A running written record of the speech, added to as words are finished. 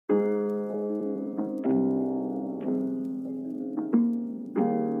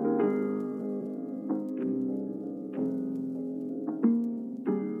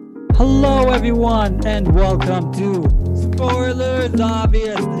everyone, and welcome to Spoilers,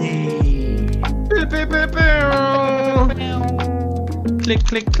 obviously. Click,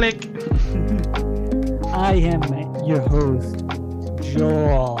 click, click. I am your host,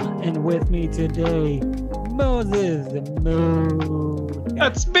 Joel, and with me today, Moses the Moon.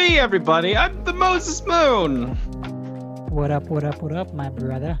 That's me, everybody. I'm the Moses Moon. What up, my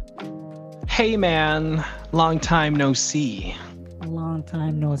brother? Hey, man. Long time no see. Long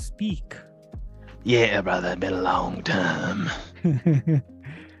time no speak. Yeah, brother. Been a long time.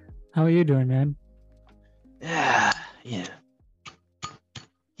 How are you doing, man? Yeah. You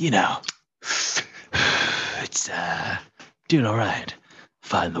know, it's doing all right.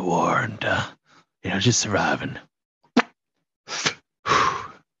 Fighting the war and just surviving.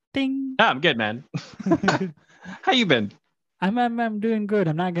 Ding. I'm good, man. How you been? I'm doing good.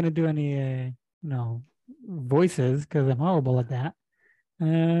 I'm not gonna do any voices because I'm horrible at that.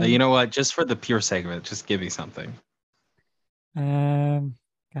 You know what? Just for the pure sake of it, just give me something. God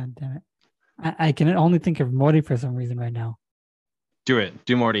damn it. I can only think of Morty for some reason right now. Do it.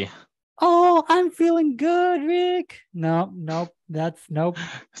 Do Morty. Oh, I'm feeling good, Rick. Nope. It's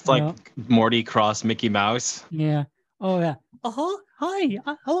like Morty cross Mickey Mouse. Yeah. Oh, yeah. Hi.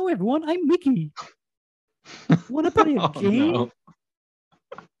 Hello, everyone. I'm Mickey. Want to play a game? No.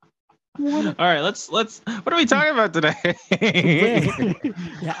 All right, let's. What are we talking about today?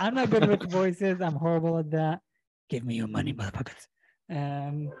 Yeah, I'm not good with voices. I'm horrible at that. Give me your money, motherfuckers.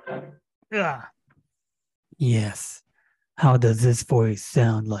 Yes. How does this voice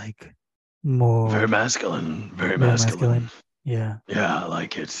sound like? More Very masculine. Very masculine. Yeah. Yeah, I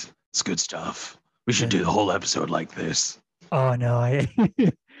like it. It's good stuff. We should do the whole episode like this. Oh no,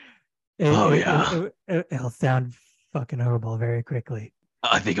 it'll sound fucking horrible very quickly.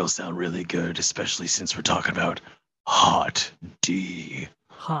 I think it'll sound really good, especially since we're talking about hot D.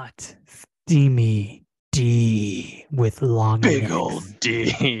 Hot, steamy D with long big necks. Old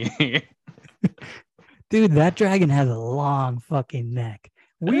D. Dude, that dragon has a long fucking neck.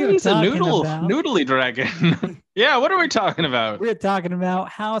 He's a noodly dragon. Yeah, what are we talking about? We're talking about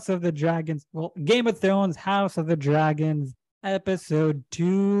House of the Dragons. Well, Game of Thrones, House of the Dragons, episode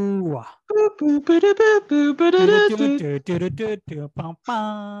 2. You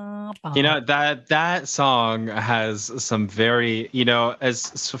know, that song has some very,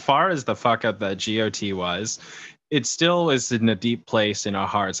 as far as the fuck up that GOT was, it still is in a deep place in our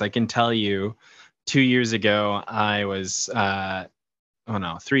hearts. I can tell you 2 years ago, I was 3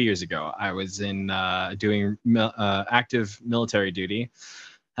 years ago, I was in doing active military duty,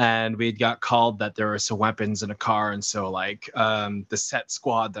 and we got called that there were some weapons in a car, and so the set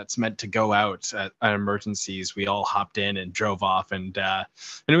squad that's meant to go out at emergencies, we all hopped in and drove off, and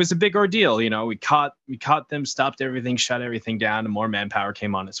it was a big ordeal. We caught them, stopped everything, shut everything down, and more manpower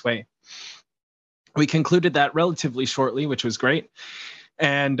came on its way. We concluded that relatively shortly, which was great.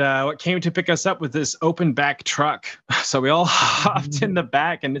 And what came to pick us up with this open back truck. So we all hopped in the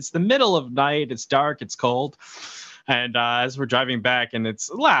back, and it's the middle of night. It's dark. It's cold. And as we're driving back, and it's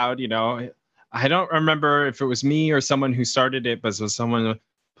loud, I don't remember if it was me or someone who started it, but it was someone.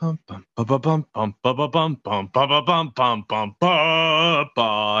 And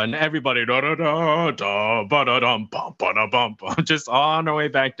everybody just on our way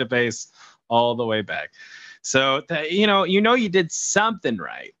back to base, all the way back. So you did something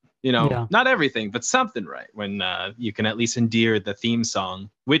right. Not everything, but something right when you can at least endear the theme song,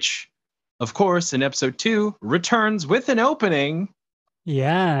 which, of course, in episode 2 returns with an opening.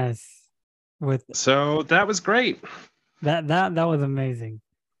 Yes, so that was great. That was amazing.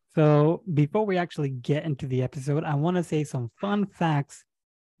 So before we actually get into the episode, I want to say some fun facts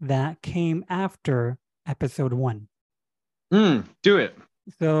that came after episode 1. Do it.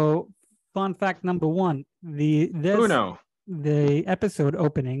 So fun fact number 1. The episode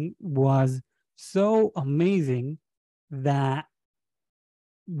opening was so amazing that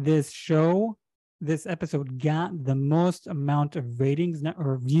this episode got the most amount of ratings,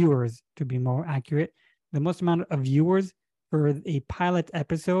 or viewers to be more accurate, the most amount of viewers for a pilot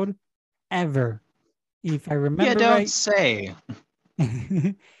episode ever. If I remember right. Say.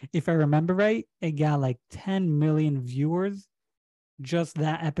 If I remember right, it got 10 million viewers. Just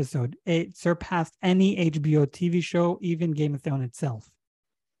that episode. It surpassed any HBO TV show, even Game of Thrones itself.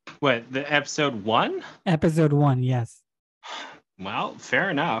 What, the episode 1? Episode 1, yes. Well, fair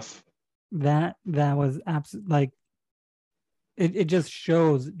enough. That was absolutely it just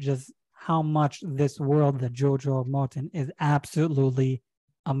shows just how much this world that Jojo Martin is absolutely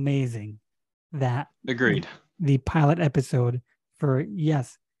amazing. That agreed. The pilot episode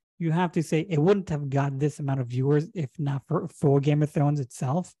you have to say it wouldn't have got this amount of viewers if not for Game of Thrones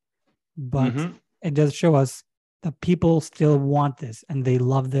itself. but it does show us that people still want this and they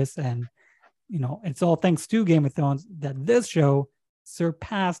love this. And, it's all thanks to Game of Thrones that this show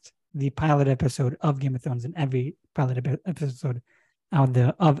surpassed the pilot episode of Game of Thrones in every pilot episode out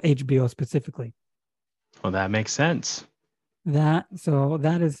there of HBO specifically. Well, that makes sense. That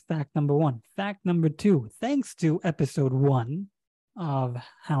is fact number one. Fact number two, thanks to episode 1 of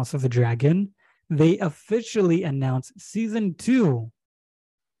House of the Dragon, they officially announced season 2.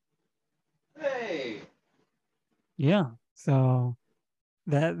 Hey. Yeah. So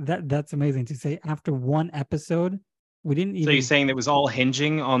that's amazing to say. After one episode, we didn't even. So you're saying it was all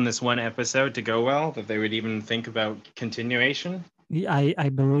hinging on this one episode to go well, that they would even think about continuation? I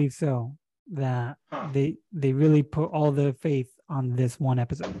believe so. That they really put all their faith on this one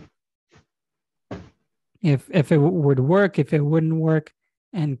episode. If it would work, if it wouldn't work,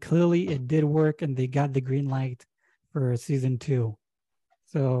 and clearly it did work, and they got the green light for season 2.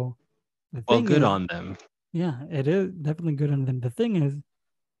 So, good on them. Yeah, it is definitely good on them. The thing is,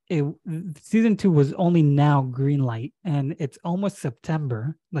 season 2 was only now green light, and it's almost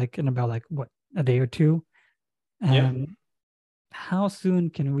September, like in about a day or two. How soon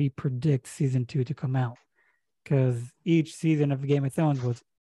can we predict season 2 to come out? Because each season of Game of Thrones was,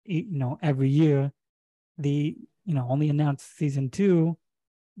 every year. They, only announced season 2.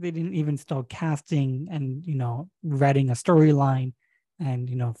 They didn't even start casting and, writing a storyline and,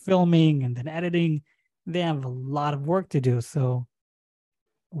 filming and then editing. They have a lot of work to do. So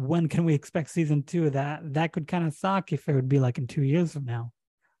when can we expect season 2? That could kind of suck if it would be like in 2 years from now.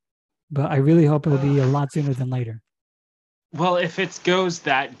 But I really hope it'll be a lot sooner than later. Well, if it goes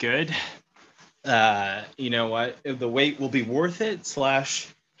that good, you know what? The wait will be worth it.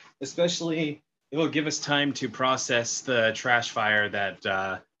 / especially, it will give us time to process the trash fire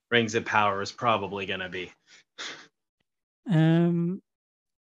that Rings of Power is probably going to be.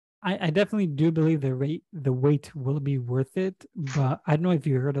 I definitely do believe the wait will be worth it. But I don't know if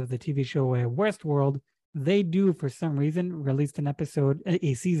you heard of the TV show Westworld. They do, for some reason, release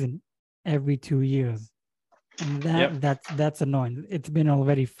a season every 2 years. And that's annoying. It's been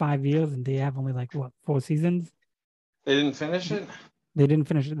already 5 years, and they have only 4 seasons. They didn't finish it? They didn't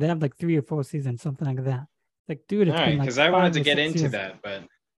finish it. They have 3 or 4 seasons, something like that. Dude, it's been because I wanted to get into that, but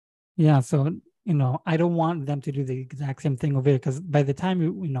yeah. So I don't want them to do the exact same thing over here, because by the time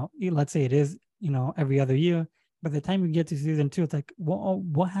let's say it is every other year, by the time you get to season 2, it's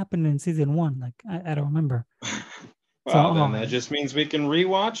what happened in season 1? I don't remember. Well, then that just means we can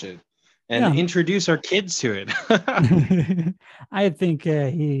rewatch it and introduce our kids to it. I think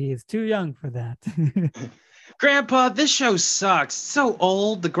he is too young for that. Grandpa, this show sucks. It's so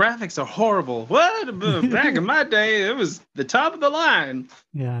old. The graphics are horrible. What? Back in my day, it was the top of the line.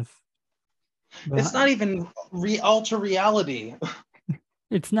 Yes. But it's not even ultra reality.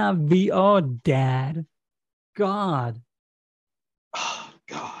 It's not VR, Dad. God. Oh,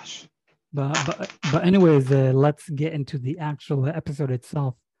 gosh. But anyways, let's get into the actual episode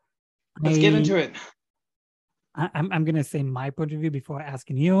itself. Let's get into it. I'm gonna say my point of view before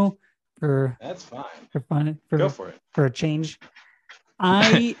asking you. That's fine. Go for it. For a change.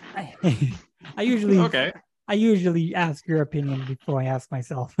 I usually ask your opinion before I ask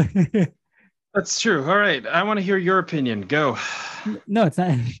myself. That's true. All right. I want to hear your opinion. Go. No, it's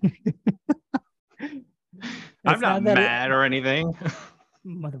not. I'm not mad or anything.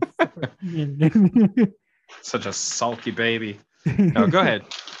 Motherfucker. Such a sulky baby. No, go ahead.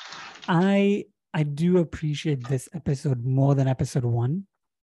 I do appreciate this episode more than episode 1.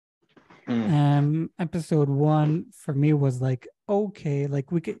 Episode 1 for me was okay,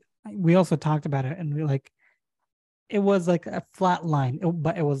 we also talked about it, and it was a flat line,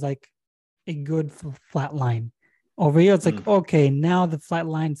 but it was a good flat line. Over here it's okay, now the flat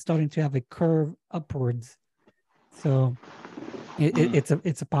line's starting to have a curve upwards, so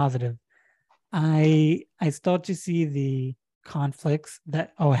it's a positive. I start to see the conflicts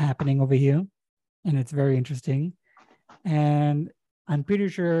that are happening over here, and it's very interesting, and I'm pretty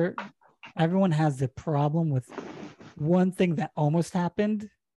sure everyone has the problem with one thing that almost happened,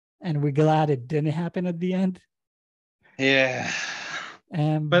 and we're glad it didn't happen at the end. Yeah.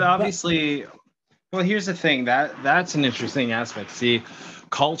 But obviously, well, here's the thing. That's an interesting aspect. See,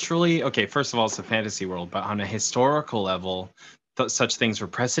 culturally, okay, first of all, it's a fantasy world, but on a historical level, such things were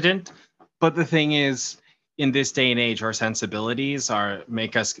precedent. But the thing is, in this day and age, our sensibilities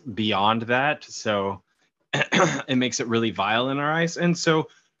make us beyond that. So it makes it really vile in our eyes. And so,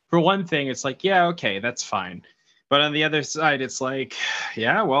 for one thing, it's yeah, okay, that's fine. But on the other side, it's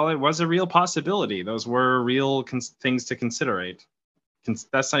yeah, well, it was a real possibility. Those were real things to consider.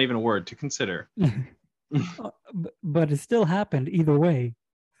 That's not even a word, to consider. But it still happened either way.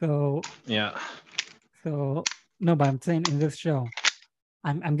 So yeah. So no, but I'm saying in this show,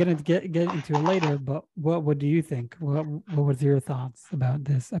 I'm gonna get into it later. But what do you think? What was your thoughts about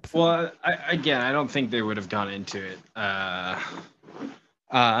this episode? Well, I don't think they would have gone into it.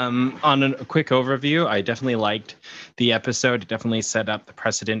 On a quick overview, I definitely liked the episode. It definitely set up the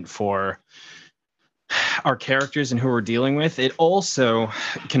precedent for our characters and who we're dealing with. It also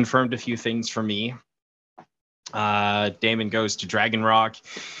confirmed a few things for me. Daemon goes to Dragon Rock,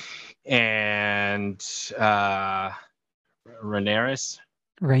 and Rhaenyra.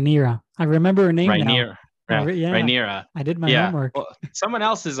 I remember her name now. Yeah, Rhaenyra. I did my homework. Well, someone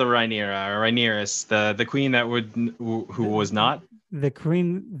else is a Rhaenyra, or Rhaenyra, the queen that who was not. The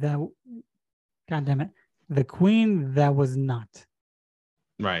queen that, God damn it, the queen that was not.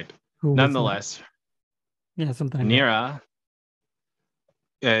 Right. Nonetheless, yeah, something. Rhaenyra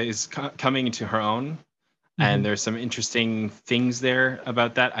is coming to her own, and there's some interesting things there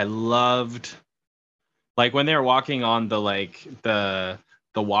about that. I loved, like when they were walking on the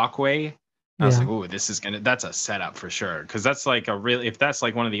walkway. I was like, "Oh, that's a setup for sure." Because that's like if that's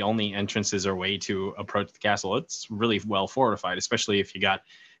like one of the only entrances or way to approach the castle, it's really well fortified, especially if you got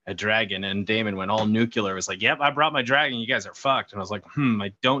a dragon. And Daemon went all nuclear. Was like, "Yep, I brought my dragon. You guys are fucked." And I was like,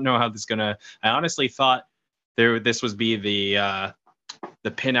 I don't know how this is gonna. I honestly thought this would be the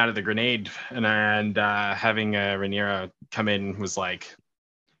pin out of the grenade, and having Rhaenyra come in was like,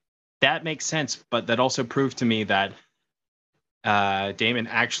 that makes sense. But that also proved to me that Daemon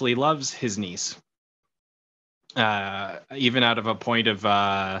actually loves his niece, even out of a point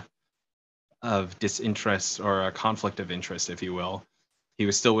of disinterest or a conflict of interest, if you will. He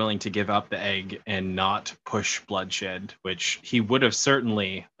was still willing to give up the egg and not push bloodshed, which he would have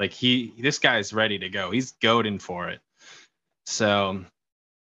certainly. Like this guy's ready to go. He's goading for it. So,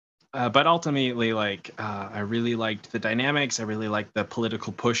 but ultimately, I really liked the dynamics. I really liked the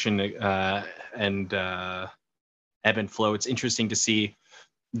political push and ebb and flow. It's interesting to see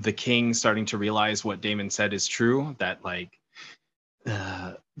the king starting to realize what Daemon said is true, that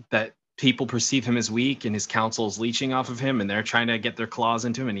that people perceive him as weak and his council is leeching off of him and they're trying to get their claws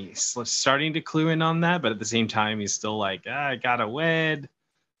into him, and he's starting to clue in on that, but at the same time he's still like, I gotta wed,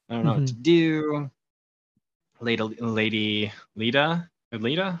 I don't know what to do. Lady Leda?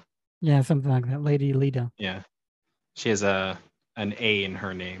 Yeah, something like that. Lady Leda. Yeah, she has an A in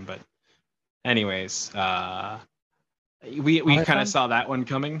her name, but anyways, we kind of saw that one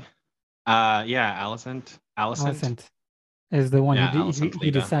coming. Alicent is the one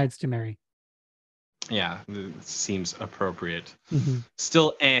he decides to marry. Yeah, it seems appropriate.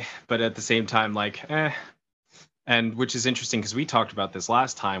 Still but at the same time, and which is interesting because we talked about this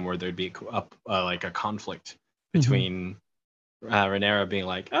last time, where there'd be a conflict between Rhaenyra being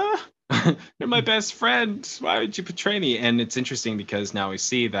like, you're my best friend, why would you betray me? And it's interesting because now we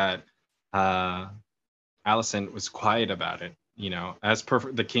see that Alicent was quiet about it, as per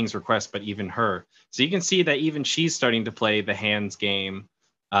the king's request, but even her. So you can see that even she's starting to play the hands game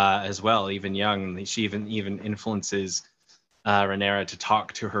as well, even young. She even influences Rhaenyra to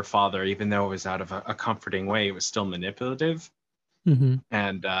talk to her father, even though it was out of a comforting way. It was still manipulative.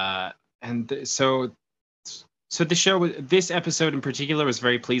 So the show, this episode in particular, was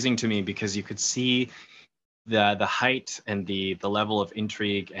very pleasing to me because you could see the height and the level of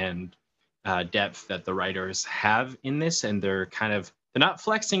intrigue and depth that the writers have in this, and they're not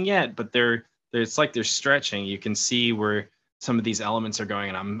flexing yet, but it's like they're stretching. You can see where some of these elements are going,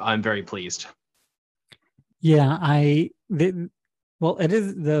 and I'm very pleased. Yeah, well, it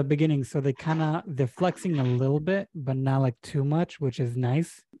is the beginning, so they're flexing a little bit, but not like too much, which is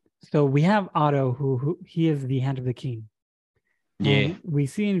nice. So we have Otto, who he is the Hand of the King. Yeah, and we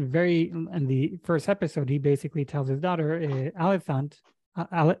see in the first episode, he basically tells his daughter Alicent,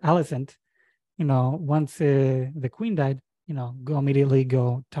 once the queen died,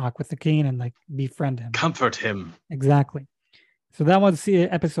 go talk with the king and befriend him, comfort him. Exactly. So that was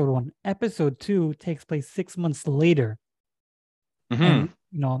episode 1. Episode 2 takes place 6 months later. And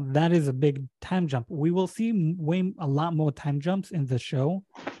that is a big time jump. We will see a lot more time jumps in the show,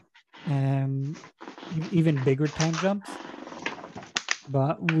 even bigger time jumps.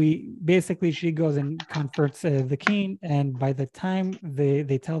 But she goes and comforts the king, and by the time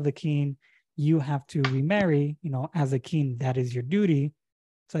they tell the king, you have to remarry, as a king, that is your duty.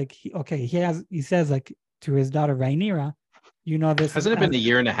 It's like, he says to his daughter Rhaenyra, this hasn't it been a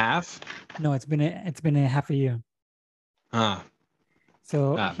year and a half? No, it's been a half a year.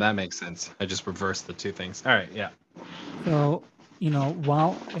 So that makes sense. I just reversed the two things. All right, yeah. So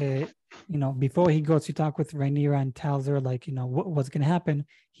while before he goes to talk with Rhaenyra and tells her what's going to happen,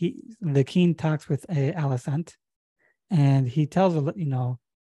 the king talks with Alicent, and he tells her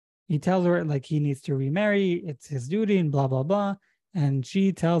he tells her like he needs to remarry, it's his duty, and blah blah blah. And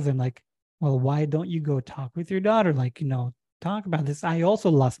she tells him like, well, why don't you go talk with your daughter? Like, talk about this. I also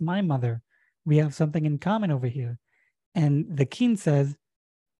lost my mother. We have something in common over here. And the king says,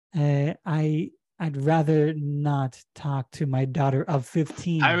 I'd rather not talk to my daughter of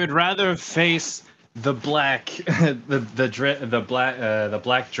 15. I would rather face the black the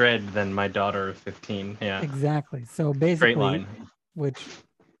black dread than my daughter of 15. Yeah. Exactly. So basically, great line. Which,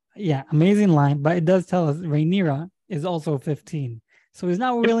 yeah, amazing line, but it does tell us Rhaenyra is also 15. So he's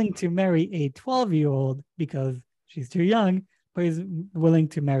not willing to marry a 12-year-old because she's too young, but he's willing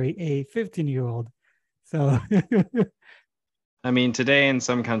to marry a 15-year-old. So I mean, today in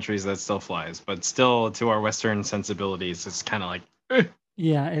some countries that still flies, but still to our Western sensibilities, it's kind of like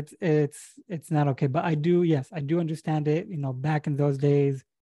yeah, it's not okay. But I do understand it. Back in those days,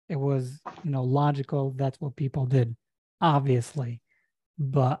 it was, logical. That's what people did, obviously.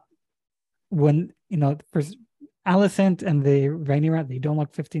 But when, first Alicent and the Rhaenyra, they don't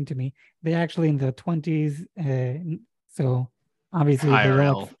look 15 to me. They're actually in the 20s. So obviously they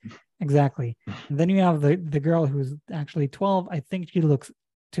look exactly. And then you have the girl who's actually 12. I think she looks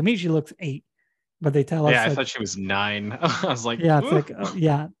 8. But they tell us. Yeah, I thought she was 9. I was like, yeah, it's like,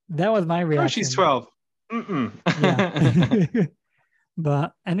 yeah, that was my reaction. Oh, she's 12. Yeah.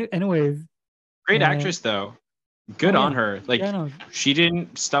 But anyways. Great actress, though. Good on her. Like, she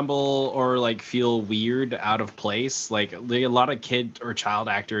didn't stumble or like feel weird out of place. Like, a lot of kid or child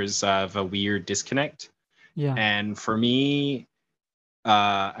actors have a weird disconnect. Yeah. And for me,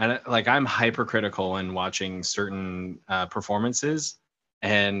 and like I'm hypercritical in watching certain performances.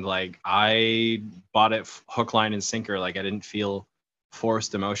 And like I bought it hook, line, and sinker. Like I didn't feel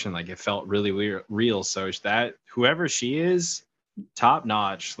forced emotion. Like it felt really real. So that whoever she is, top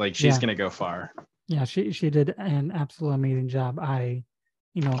notch. Like she's gonna go far. Yeah, she did an absolute amazing job.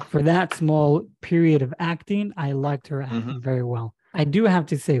 For that small period of acting, I liked her acting very well. I do have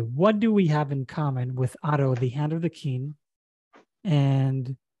to say, what do we have in common with Otto, the Hand of the King,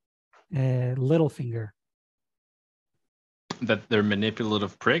 and Littlefinger? That they're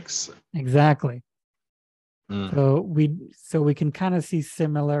manipulative pricks. Exactly. So we can kind of see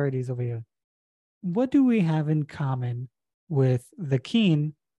similarities over here. What do we have in common with the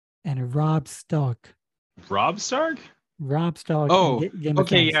King and Robb Stark? Robb Stark? Robb Stark. Oh,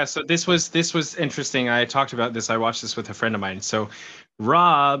 okay, yeah. So this was interesting. I talked about this. I watched this with a friend of mine. So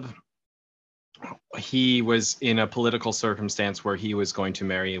Robb, he was in a political circumstance where he was going to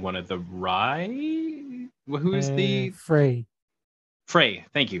marry one of the who's the Frey. Frey,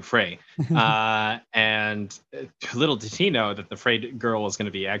 thank you, Frey. And little did he know that the Frey girl was going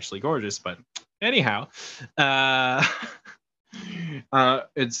to be actually gorgeous. But anyhow, and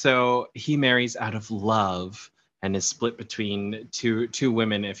so he marries out of love and is split between two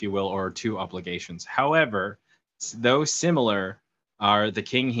women, if you will, or two obligations. However, though similar, the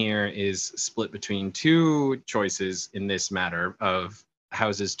king here is split between two choices in this matter of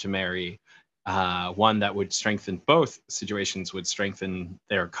houses to marry. One that would strengthen both situations, would strengthen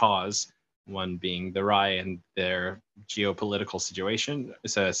their cause, one being the Rye and their geopolitical situation,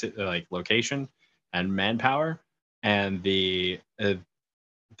 so like location and manpower, and the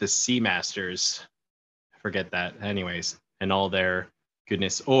Sea Masters, forget that anyways, and all their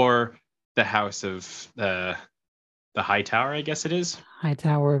goodness, or the house of the High Tower, I guess it is. High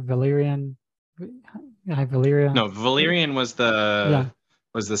Tower, Valyrian. Valyria. No, Valyrian was the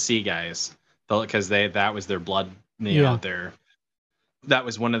sea guys, because that was their blood, that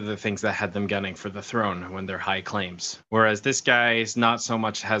was one of the things that had them gunning for the throne when they're high claims. Whereas this guy is not so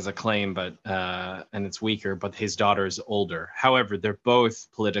much has a claim, but and it's weaker, but his daughter is older. However, they're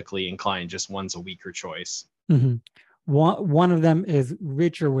both politically inclined. Just one's a weaker choice. Mm-hmm. One of them is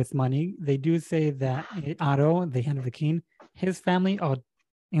richer with money. They do say that Otto, the Hand of the King, his family are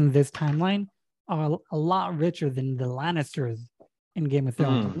in this timeline are a lot richer than the Lannisters in Game of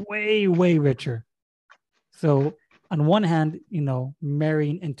Thrones. Way, way richer. So on one hand,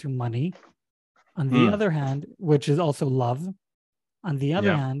 marrying into money. On the other hand, which is also love. On the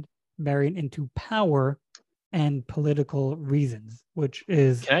other hand, marrying into power and political reasons, which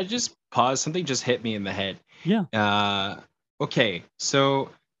is... Can I just pause? Something just hit me in the head. Yeah. Okay, so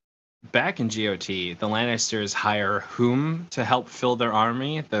back in GOT, the Lannisters hire whom to help fill their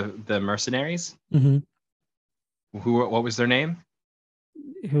army? The mercenaries? Mm-hmm. What was their name?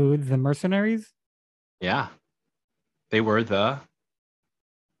 Who, the mercenaries? Yeah. They were the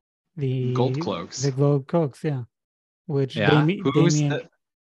Gold Cloaks. The Gold Cloaks, yeah. Which Damien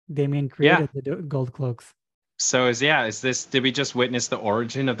created the Gold Cloaks. So did we just witness the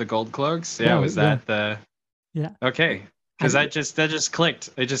origin of the Gold Cloaks? Yeah, was that the... Yeah. Okay, Because that just clicked.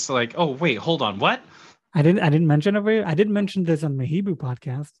 It just like, oh wait, hold on, what? I didn't mention over here. I didn't mention this on the Hebrew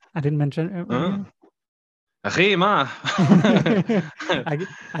podcast. I didn't mention it over here.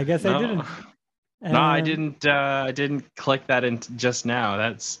 I guess no. I didn't. No, I didn't. I didn't click that in just now.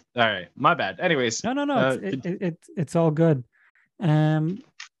 That's all right. My bad. Anyways. No. It's all good.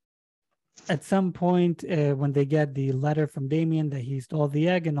 At some point, when they get the letter from Damien that he stole the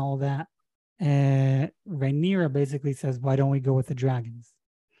egg and all that, Rhaenyra basically says, "Why don't we go with the dragons?"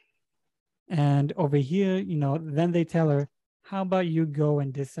 And over here, then they tell her, "How about you go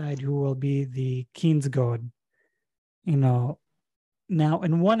and decide who will be the Kingsguard?" Now,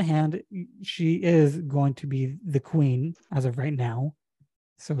 in one hand, she is going to be the queen as of right now.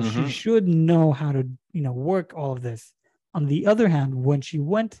 So she should know how to, work all of this. On the other hand, when she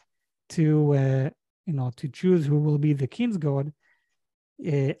went to, to choose who will be the Kingsguard,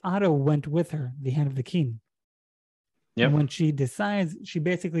 Otto went with her, the hand of the king. Yep. And when she decides, she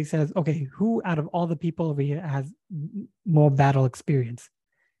basically says, okay, who out of all the people over here has more battle experience?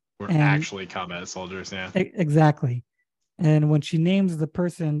 We're actually combat soldiers, yeah. Exactly. And when she names the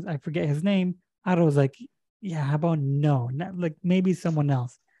person, I forget his name, Otto was like, yeah, how about no? Not, like maybe someone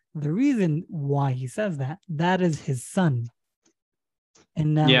else. The reason why he says that is his son.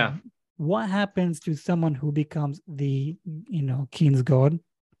 And now what happens to someone who becomes the, Kingsguard?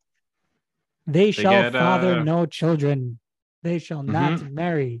 They shall father no children. They shall not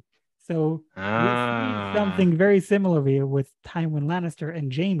marry. So we see something very similar here with Tywin Lannister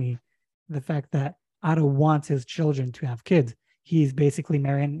and Jaime. The fact that Otto wants his children to have kids. He's basically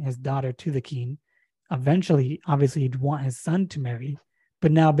marrying his daughter to the king. Eventually, obviously, he'd want his son to marry,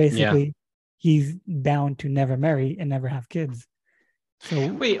 but now basically he's bound to never marry and never have kids. So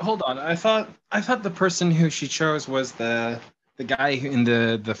wait, hold on. I thought the person who she chose was the guy who, in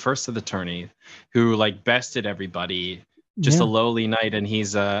the first of the tourney, who like bested everybody, just a lowly knight, and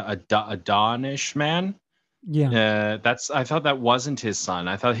he's a Dawnish man. Yeah. I thought that wasn't his son.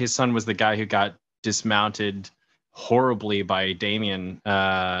 I thought his son was the guy who got dismounted horribly by Damien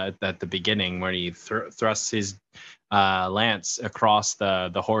at the beginning, where he thrusts his lance across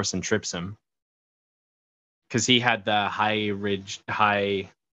the horse and trips him. Because he had the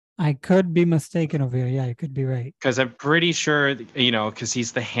high. I could be mistaken over here. Yeah, I could be right. Because I'm pretty sure, because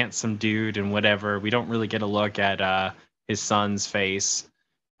he's the handsome dude and whatever. We don't really get a look at his son's face.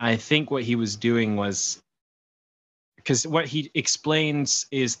 I think what he was doing was, because what he explains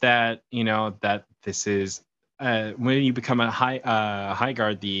is that that this is when you become a high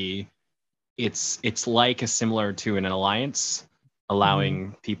guard, it's like similar to an alliance,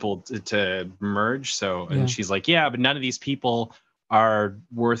 allowing people to merge. So and she's like, yeah, but none of these people are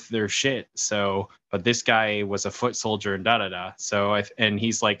worth their shit. So but this guy was a foot soldier and So and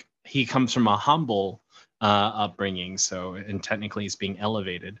he's like, he comes from a humble upbringing, so and technically he's being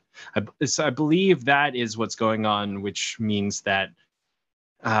elevated. I believe that is what's going on, which means that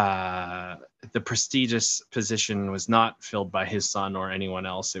the prestigious position was not filled by his son or anyone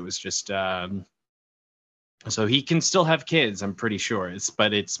else. It was just so he can still have kids, I'm pretty sure.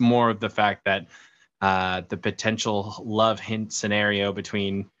 But it's more of the fact that the potential love hint scenario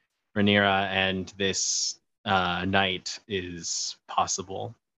between Rhaenyra and this knight is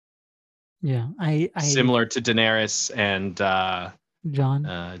possible. Yeah, I similar to Daenerys and John.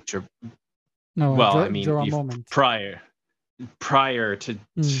 Prior to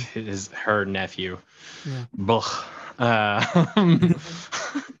her nephew. Yeah.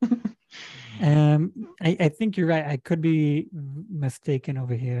 I think you're right. I could be mistaken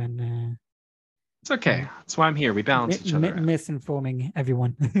over here, and it's okay. That's why I'm here. We balance each other. Misinforming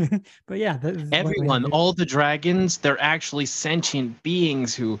everyone, but yeah, everyone, all the dragons, they're actually sentient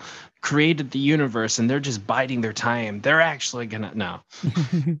beings who created the universe, and they're just biding their time. They're actually gonna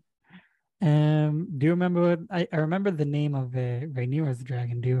do you remember? I remember the name of Rhaenyra's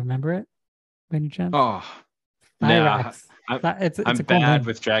dragon. Do you remember it? By any chance? Oh, Thyrax. I'm bad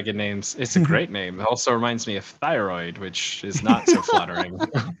with dragon names. It's a great name. It also reminds me of thyroid, which is not so flattering.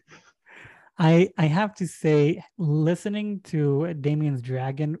 I have to say, listening to Damien's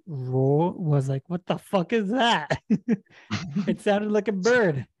dragon roar was like, what the fuck is that? It sounded like a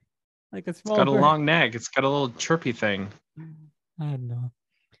bird, like a small. It's got a long neck. It's got a little chirpy thing. I don't know.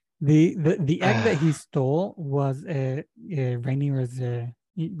 The egg that he stole was Rhaenyra's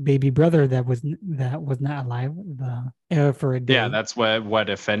baby brother that was not alive. The heir for a day. Yeah, that's what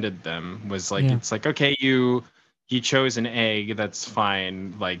offended them. Was like, it's like, okay, you chose an egg. That's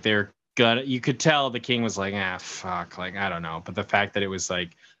fine. Like you could tell the king was like, fuck, like I don't know. But the fact that it was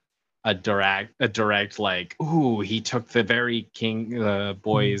like a direct like, ooh, he took the very king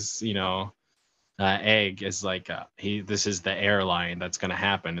boy's Egg is like this is the airline that's gonna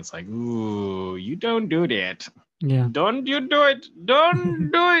happen. It's like, ooh, you don't do that. Yeah. Don't you do it.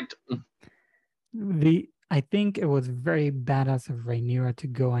 Don't do it. I think it was very badass of Rhaenyra to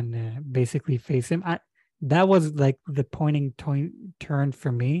go and basically face him. That was like the turn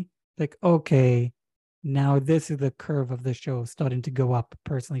for me. Like, okay, now this is the curve of the show starting to go up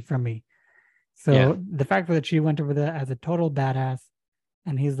personally for me. So the fact that she went over there as a total badass,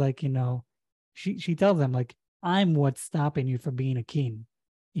 and he's like, she tells him like, I'm what's stopping you from being a king.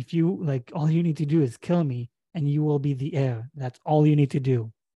 If you like, all you need to do is kill me, and you will be the heir. That's all you need to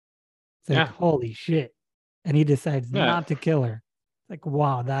do. It's like, holy shit. And he decides not to kill her. It's like,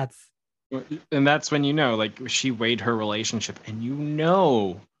 wow, and that's when like she weighed her relationship,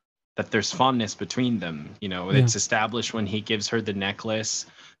 and that there's fondness between them. It's established when he gives her the necklace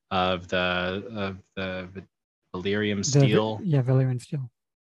of the Valyrian steel. Valyrian steel.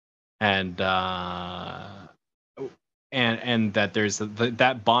 And and that there's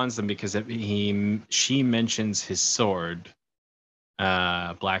that bonds them because she mentions his sword,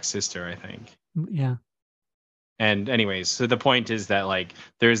 Black Sister, I think. Yeah. And anyways, so the point is that like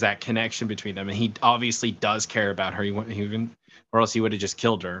there's that connection between them, and he obviously does care about her. Or else he would have just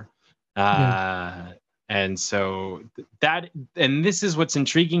killed her. And so and this is what's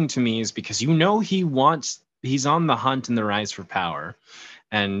intriguing to me, is because he's on the hunt and the rise for power,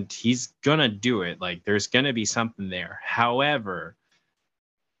 and he's gonna do it. Like there's gonna be something there. However,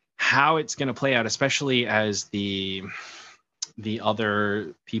 how it's gonna play out, especially as the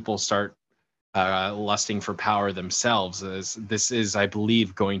other people start lusting for power themselves, as this is, I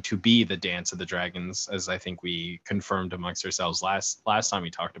believe, going to be the Dance of the Dragons, as I think we confirmed amongst ourselves last time we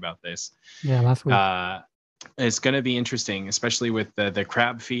talked about this. Yeah, last week. It's going to be interesting, especially with the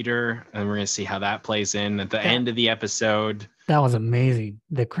crab feeder, and we're going to see how that plays in at the end of the episode. That was amazing.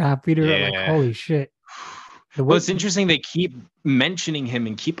 The crab feeder, like, holy shit. Well, it's interesting. They keep mentioning him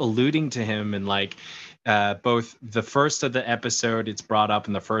and keep alluding to him, and like both the first of the episode, it's brought up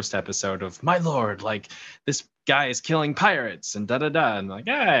in the first episode of, my lord, like this guy is killing pirates and da-da-da, and like,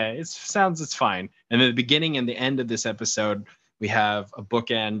 it's fine. And at the beginning and the end of this episode, we have a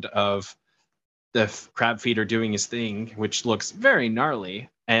bookend of the crab feeder doing his thing, which looks very gnarly,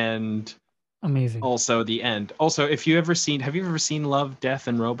 and amazing. Also the end. Also, have you ever seen Love, Death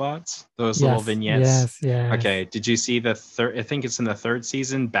and Robots? Those little vignettes? Yes. Okay. Did you see the third? I think it's in the third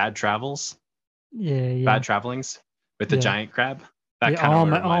season, Bad Travels. Yeah. Bad Travelings with the giant crab. That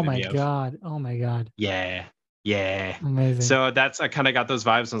kind of oh my god. Oh my god. Yeah. Amazing. So I kind of got those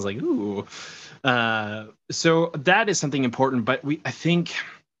vibes. I was like, ooh. So that is something important, but I think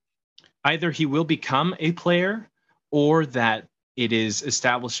either he will become a player, or that it is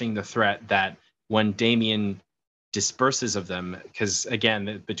establishing the threat that when Damien disperses of them, because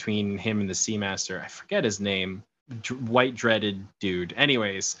again, between him and the Seamaster, I forget his name, white dreaded dude.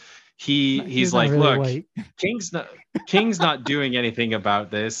 Anyways, he's like, really, look, white. King's not doing anything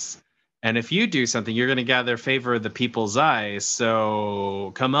about this, and if you do something, you're going to gather favor of the people's eyes.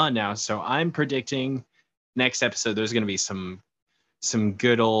 So come on now. So I'm predicting next episode there's going to be some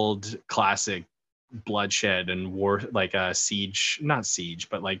good old classic bloodshed and war, like a not siege,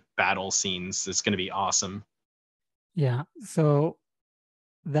 but like battle scenes. It's going to be awesome. Yeah. So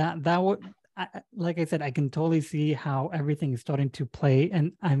that would, like I said, I can totally see how everything is starting to play,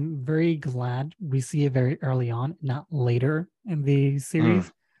 and I'm very glad we see it very early on, not later in the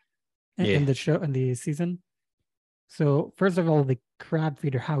series, in the show, in the season. So first of all, the crab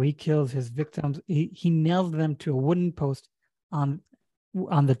feeder, how he kills his victims, he nails them to a wooden post on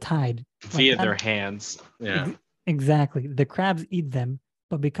the tide via their hands. Yeah, exactly. The crabs eat them,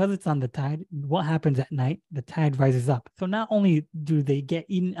 but because it's on the tide, what happens at night? The tide rises up. So not only do they get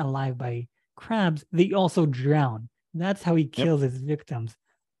eaten alive by crabs, they also drown. That's how he kills his victims.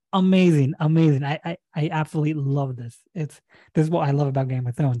 Amazing. I absolutely love this. This is what I love about Game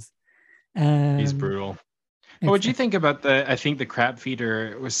of Thrones. He's brutal. What do you think about I think the crab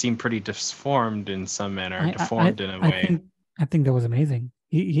feeder seemed pretty deformed in some manner, deformed in a way. I think that was amazing.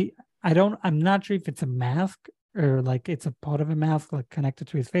 I'm not sure if it's a mask or like it's a part of a mask, like connected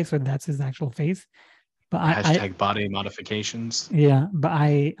to his face, or that's his actual face. But hashtag body modifications. Yeah, but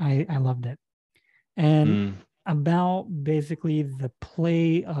I loved it. And about basically the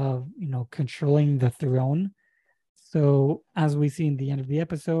play of, controlling the throne. So as we see in the end of the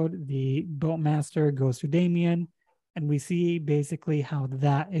episode, the boatmaster goes to Damien, and we see basically how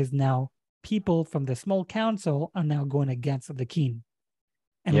that is now people from the small council are now going against the king.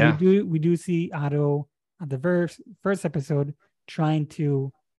 And we do see Otto at the first episode trying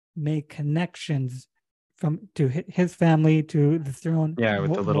to make connections to his family to the throne. Yeah,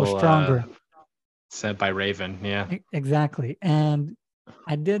 with the little stronger. Said by Raven, yeah. Exactly. And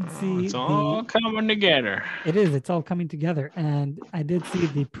I did see it's all coming together. It's all coming together. And I did see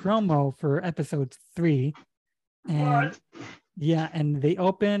the promo for episode 3. And yeah, and they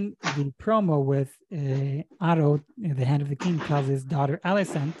open the promo with Otto, the Hand of the King, tells his daughter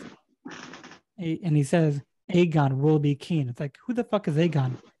Alicent, and he says, Aegon will be king. It's like, who the fuck is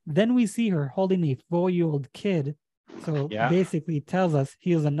Aegon? Then we see her holding a 4-year-old kid. So basically tells us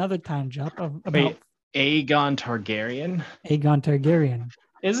he was another time jump of about... Wait, Aegon Targaryen? Aegon Targaryen.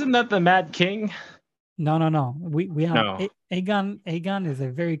 Isn't that the Mad King? No. We have... No. Aegon is a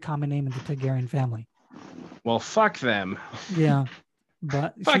very common name in the Targaryen family. Well, fuck them. Yeah.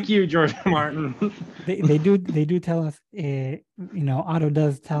 But fuck you, George Martin. they do tell us, Otto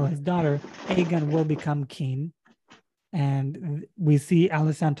does tell his daughter Aegon will become king, and we see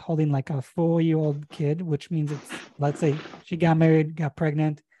Alicent holding like a 4-year-old kid, which means it's, let's say she got married, got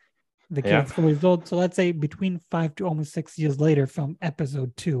pregnant, the kid's 4 years old, so let's say between 5 to almost 6 years later from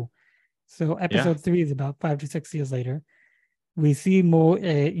episode 2. So episode 3 is about 5 to 6 years later. We see more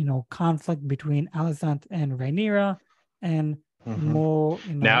conflict between Alicent and Rhaenyra, and more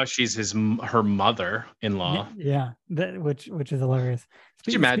now she's her mother-in-law. Yeah, which is hilarious.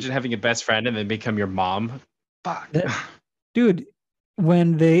 Could you imagine having a best friend and then become your mom? Fuck. Dude,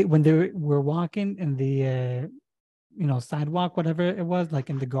 when they were walking in the sidewalk, whatever it was,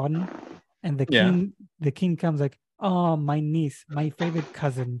 like in the garden, and the king comes like, oh, my niece, my favorite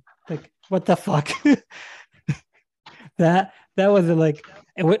cousin. Like, what the fuck? that was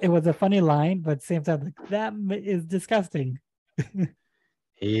it was a funny line, but at the same time, like, that is disgusting.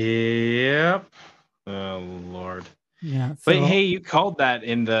 Yep. Oh Lord. Yeah. But hey, you called that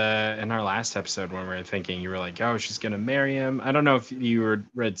in our last episode when we were thinking, you were like, oh, she's gonna marry him. I don't know if you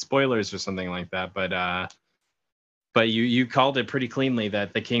read spoilers or something like that, but you called it pretty cleanly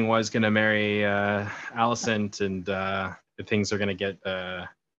that the king was gonna marry Alicent, and things are gonna get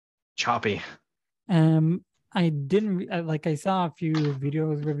choppy. I didn't I saw a few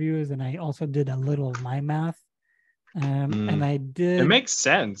videos, reviews, and I also did a little of my math. And I did. It makes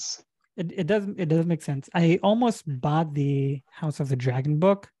sense. It does make sense. I almost bought the House of the Dragon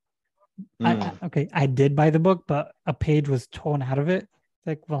book. I did buy the book, but a page was torn out of it. It's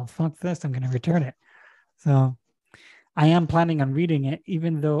like, well, fuck this, I'm gonna return it. So I am planning on reading it,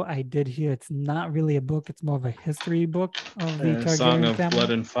 even though I did hear it's not really a book, it's more of a history book of the Targaryen Song of family.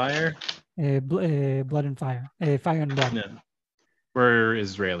 Blood and Fire. Blood and Fire. Fire and Blood. Yeah. We're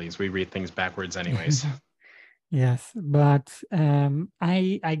Israelis. We read things backwards anyways. Yes, but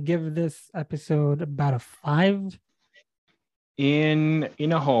I give this episode about a 5. In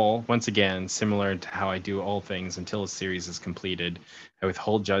a whole, once again, similar to how I do all things until a series is completed, I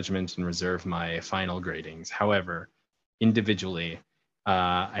withhold judgment and reserve my final gradings. However, individually,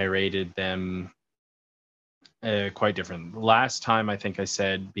 I rated them quite different. Last time, I think I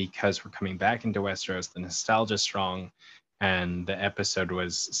said, because we're coming back into Westeros, the nostalgia strong, and the episode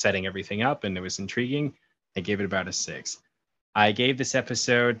was setting everything up and it was intriguing, I gave it about a 6. I gave this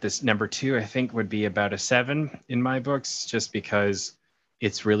episode, this number 2, I think would be about a 7 in my books, just because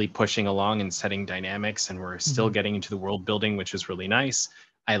it's really pushing along and setting dynamics, and we're still getting into the world building, which is really nice.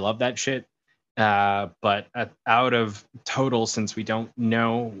 I love that shit. But out of total, since we don't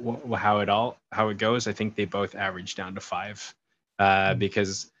know how it goes, I think they both average down to 5,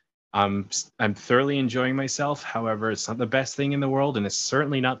 because I'm thoroughly enjoying myself. However, it's not the best thing in the world, and it's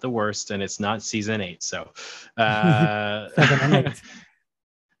certainly not the worst, and it's not season 8. So, 7 and 8.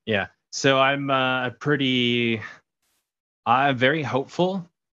 Yeah. So I'm very hopeful,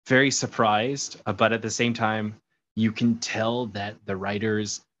 very surprised, but at the same time, you can tell that the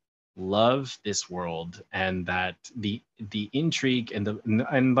writers love this world, and that the intrigue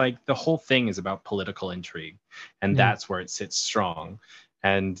and like the whole thing is about political intrigue, and that's where it sits strong.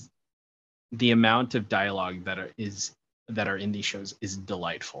 And the amount of dialogue that are in these shows is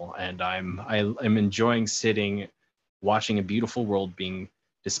delightful, and I'm enjoying watching a beautiful world being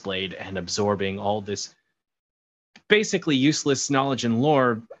displayed and absorbing all this basically useless knowledge and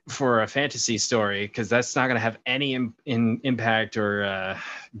lore for a fantasy story, because that's not going to have any impact or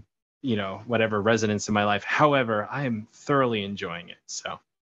whatever resonance in my life. However, I am thoroughly enjoying it. So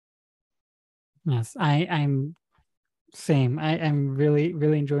yes, I'm same. I'm really,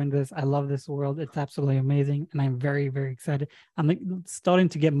 really enjoying this. I love this world. It's absolutely amazing, and I'm very, very excited. I'm starting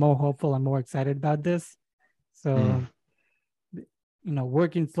to get more hopeful and more excited about this. So,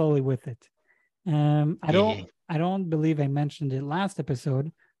 working slowly with it. I don't believe I mentioned it last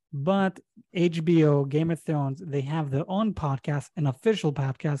episode, but HBO, Game of Thrones, they have their own podcast, an official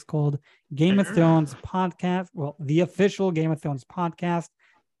podcast called Game of Thrones Podcast. Well, the official Game of Thrones podcast,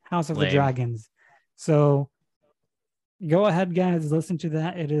 House of the Dragons. So go ahead, guys, listen to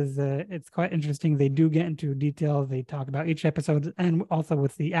that. It's quite interesting. They do get into detail. They talk about each episode and also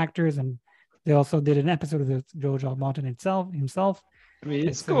with the actors, and they also did an episode with Joel Martin himself. I mean,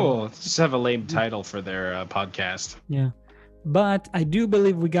 it's cool. Just have a lame title for their podcast. Yeah. But I do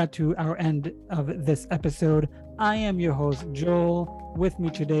believe we got to our end of this episode. I am your host, Joel. With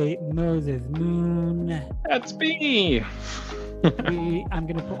me today, Moses Moon. That's me. I'm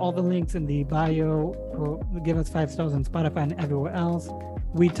going to put all the links in the bio. Give us 5 stars on Spotify and everywhere else.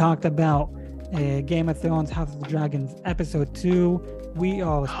 We talked about Game of Thrones, House of the Dragons, episode 2. We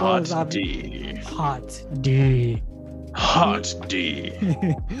are Hot D. Hot D. Hot D.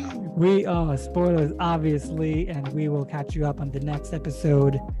 We are spoilers, obviously, and we will catch you up on the next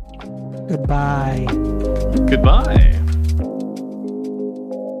episode. Goodbye. Goodbye.